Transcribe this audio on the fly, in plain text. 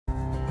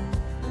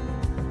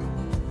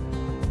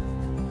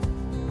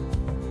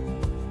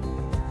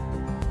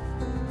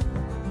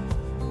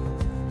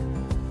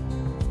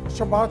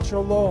Shabbat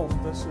Shalom.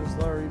 This is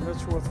Larry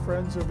Mitchell with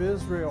Friends of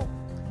Israel.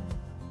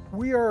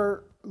 We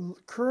are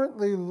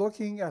currently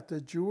looking at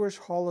the Jewish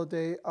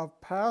holiday of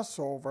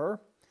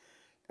Passover,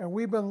 and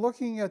we've been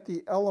looking at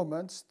the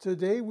elements.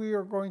 Today we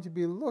are going to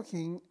be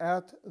looking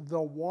at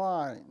the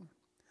wine.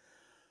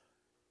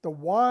 The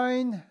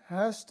wine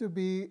has to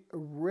be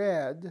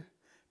red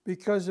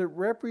because it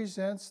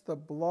represents the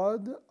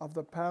blood of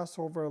the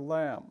Passover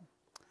lamb.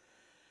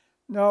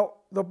 Now,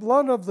 the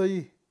blood of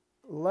the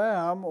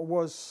lamb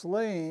was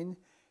slain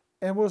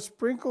and was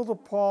sprinkled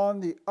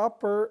upon the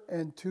upper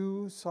and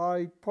two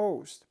side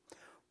posts.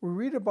 We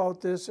read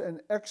about this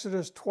in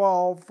Exodus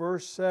 12,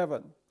 verse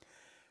 7.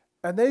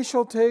 And they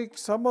shall take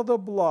some of the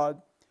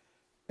blood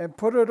and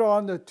put it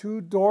on the two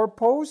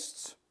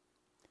doorposts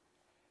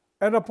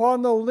and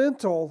upon the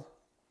lintel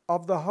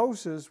of the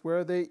houses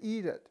where they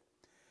eat it.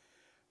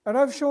 And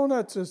I've shown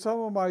that to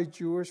some of my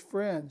Jewish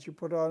friends. You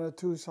put it on the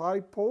two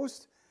side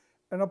posts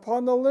and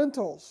upon the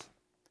lintels.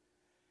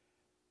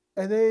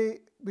 And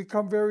they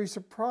become very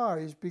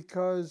surprised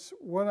because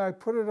when I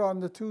put it on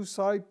the two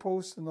side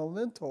posts and the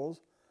lintels,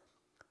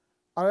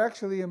 I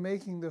actually am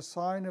making the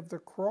sign of the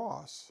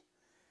cross.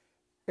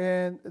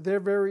 And they're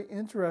very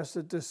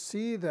interested to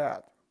see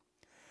that.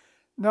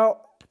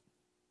 Now,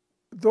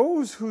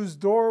 those whose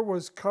door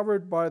was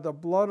covered by the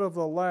blood of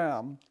the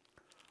Lamb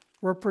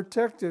were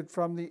protected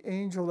from the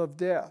angel of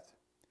death.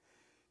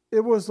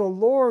 It was the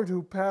Lord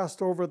who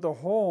passed over the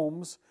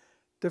homes,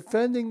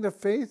 defending the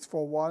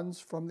faithful ones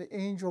from the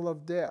angel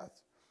of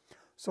death.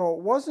 So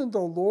it wasn't the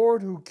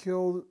Lord who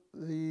killed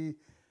the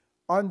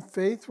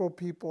unfaithful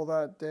people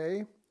that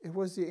day. It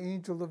was the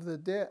angel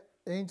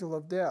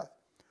of death.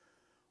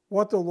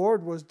 What the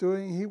Lord was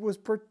doing, he was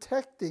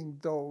protecting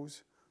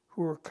those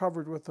who were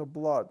covered with the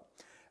blood.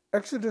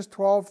 Exodus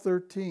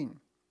 12:13.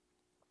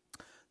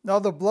 Now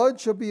the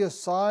blood shall be a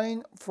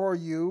sign for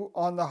you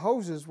on the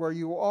houses where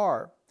you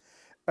are.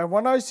 And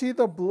when I see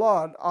the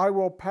blood, I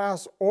will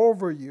pass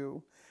over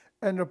you,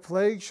 and the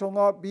plague shall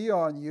not be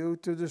on you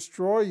to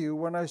destroy you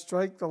when I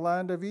strike the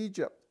land of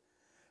Egypt.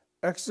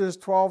 Exodus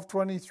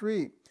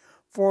 12:23.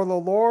 For the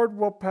Lord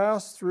will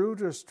pass through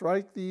to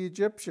strike the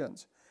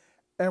Egyptians.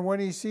 And when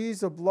he sees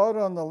the blood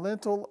on the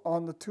lintel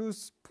on the two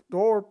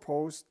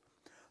doorposts,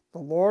 the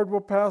Lord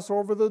will pass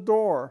over the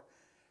door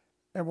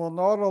and will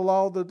not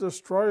allow the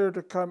destroyer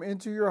to come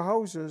into your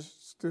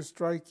houses to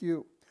strike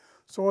you.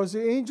 So as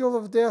the angel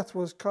of death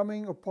was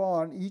coming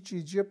upon each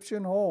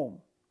Egyptian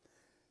home,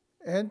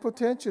 and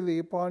potentially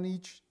upon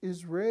each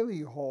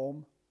Israeli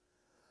home,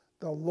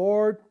 the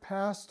Lord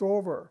passed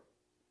over.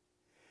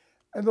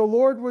 And the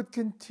Lord would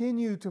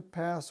continue to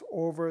pass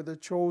over the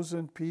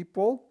chosen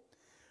people.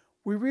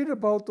 We read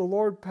about the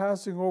Lord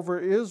passing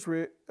over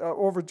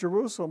over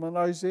Jerusalem in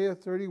Isaiah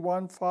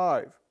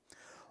 31:5.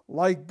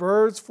 Like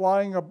birds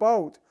flying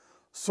about,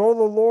 so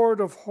the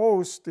Lord of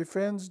hosts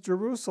defends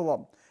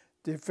Jerusalem.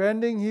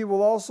 Defending, he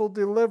will also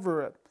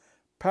deliver it.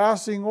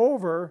 Passing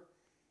over,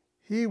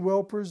 he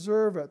will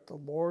preserve it. The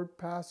Lord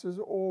passes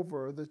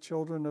over the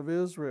children of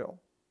Israel.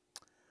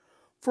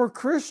 For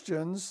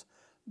Christians,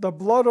 the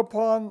blood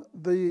upon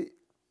the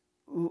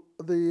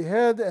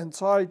head and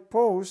side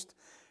post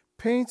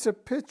paints a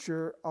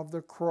picture of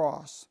the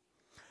cross.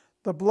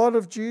 The blood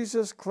of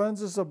Jesus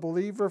cleanses a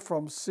believer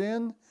from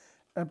sin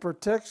and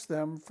protects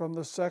them from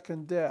the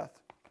second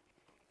death.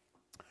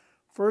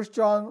 1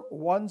 John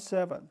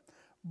 1:7.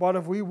 But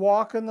if we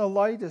walk in the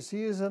light as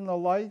he is in the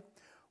light,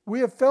 we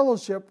have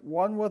fellowship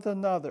one with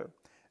another,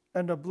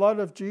 and the blood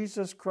of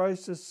Jesus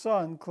Christ, his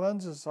Son,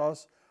 cleanses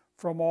us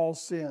from all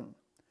sin.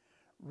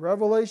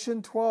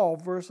 Revelation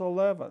 12, verse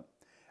 11.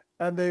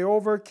 And they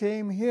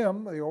overcame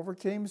him, they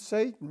overcame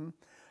Satan,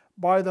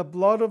 by the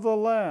blood of the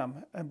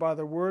Lamb and by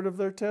the word of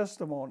their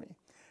testimony.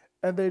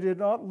 And they did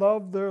not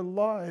love their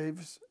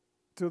lives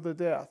to the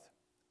death.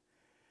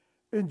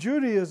 In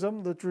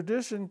Judaism, the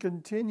tradition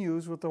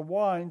continues with the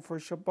wine for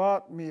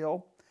Shabbat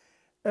meal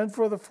and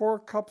for the 4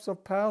 cups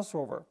of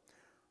Passover,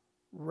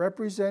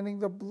 representing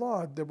the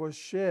blood that was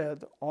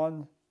shed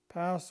on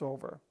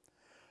Passover.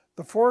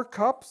 The 4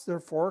 cups,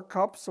 they're 4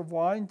 cups of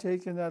wine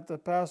taken at the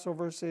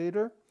Passover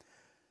Seder.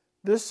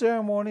 This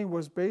ceremony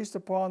was based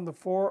upon the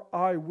 4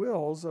 I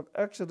wills of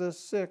Exodus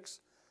 6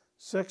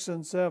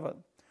 and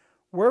 7.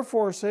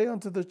 Wherefore say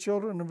unto the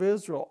children of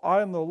Israel, I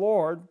am the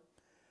Lord,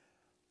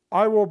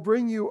 I will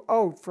bring you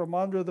out from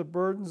under the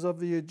burdens of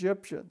the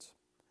Egyptians.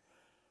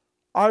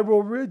 I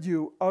will rid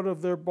you out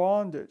of their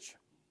bondage.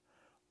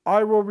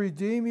 I will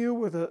redeem you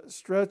with a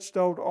stretched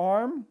out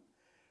arm,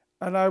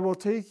 and I will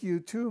take you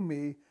to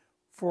me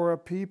for a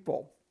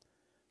people.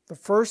 The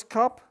first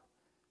cup,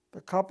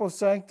 the cup of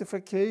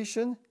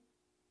sanctification,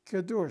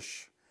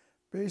 Kiddush,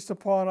 based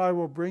upon I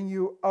will bring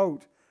you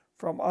out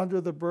from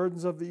under the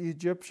burdens of the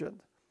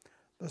Egyptians.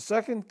 The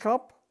second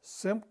cup,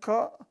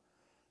 Simcha,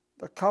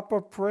 the cup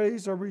of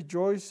praise or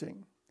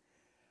rejoicing,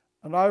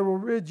 and I will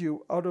rid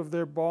you out of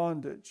their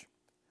bondage.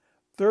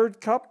 Third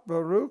cup,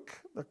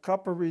 Baruch, the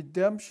cup of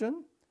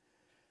redemption,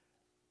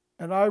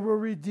 and I will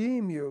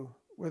redeem you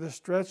with a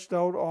stretched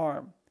out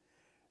arm.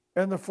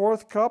 And the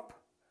fourth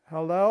cup,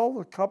 Hallel,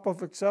 the cup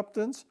of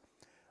acceptance,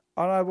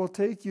 and I will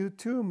take you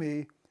to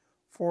me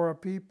for a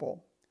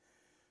people.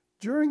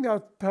 During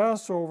that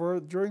Passover,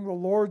 during the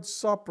Lord's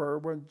Supper,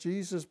 when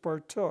Jesus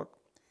partook,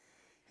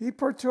 he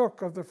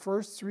partook of the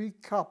first 3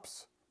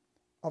 cups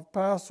of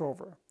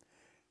Passover.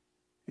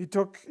 He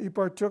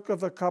partook of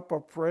the cup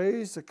of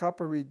praise, the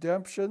cup of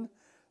redemption,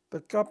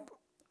 the cup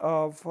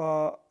of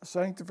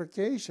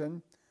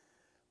sanctification,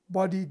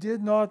 but he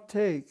did not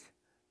take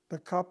the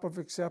cup of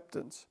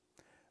acceptance.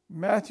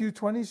 Matthew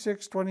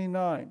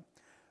 26:29.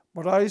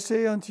 But I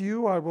say unto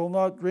you, I will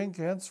not drink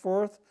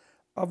henceforth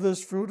of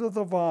this fruit of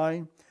the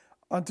vine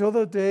until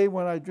the day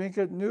when I drink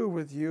it new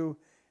with you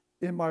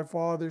in my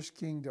Father's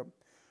kingdom.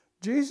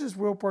 Jesus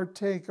will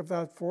partake of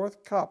that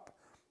 4th cup,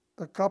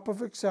 the cup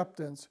of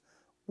acceptance,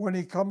 when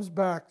he comes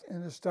back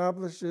and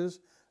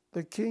establishes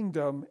the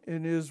kingdom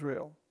in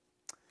Israel.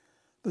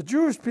 The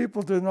Jewish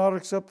people did not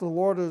accept the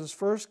Lord at his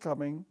first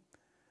coming.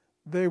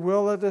 They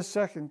will at his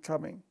second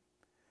coming.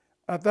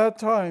 At that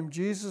time,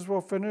 Jesus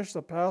will finish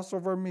the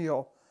Passover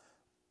meal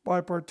by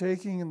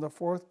partaking in the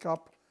 4th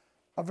cup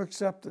of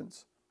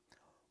acceptance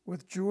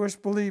with Jewish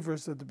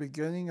believers at the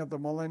beginning of the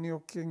millennial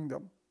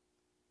kingdom.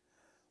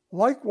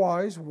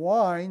 Likewise,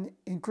 wine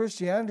in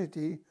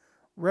Christianity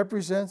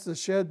represents the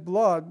shed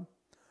blood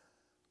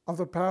of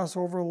the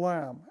Passover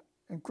lamb,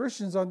 and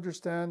Christians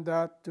understand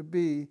that to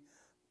be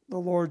the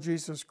Lord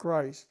Jesus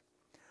Christ.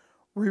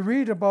 We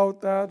read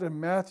about that in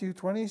Matthew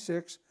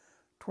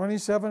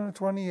 26:27 and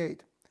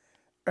 28.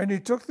 And he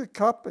took the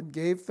cup and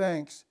gave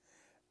thanks,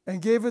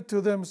 and gave it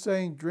to them,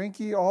 saying, Drink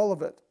ye all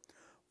of it,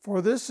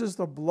 for this is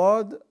the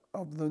blood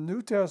of the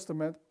New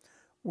Testament,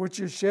 which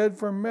is shed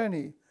for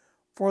many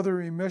for the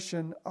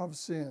remission of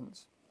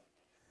sins.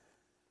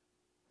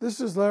 This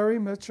is Larry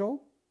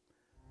Mitchell,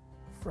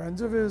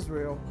 Friends of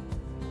Israel.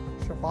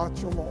 Shabbat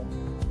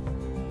Shalom.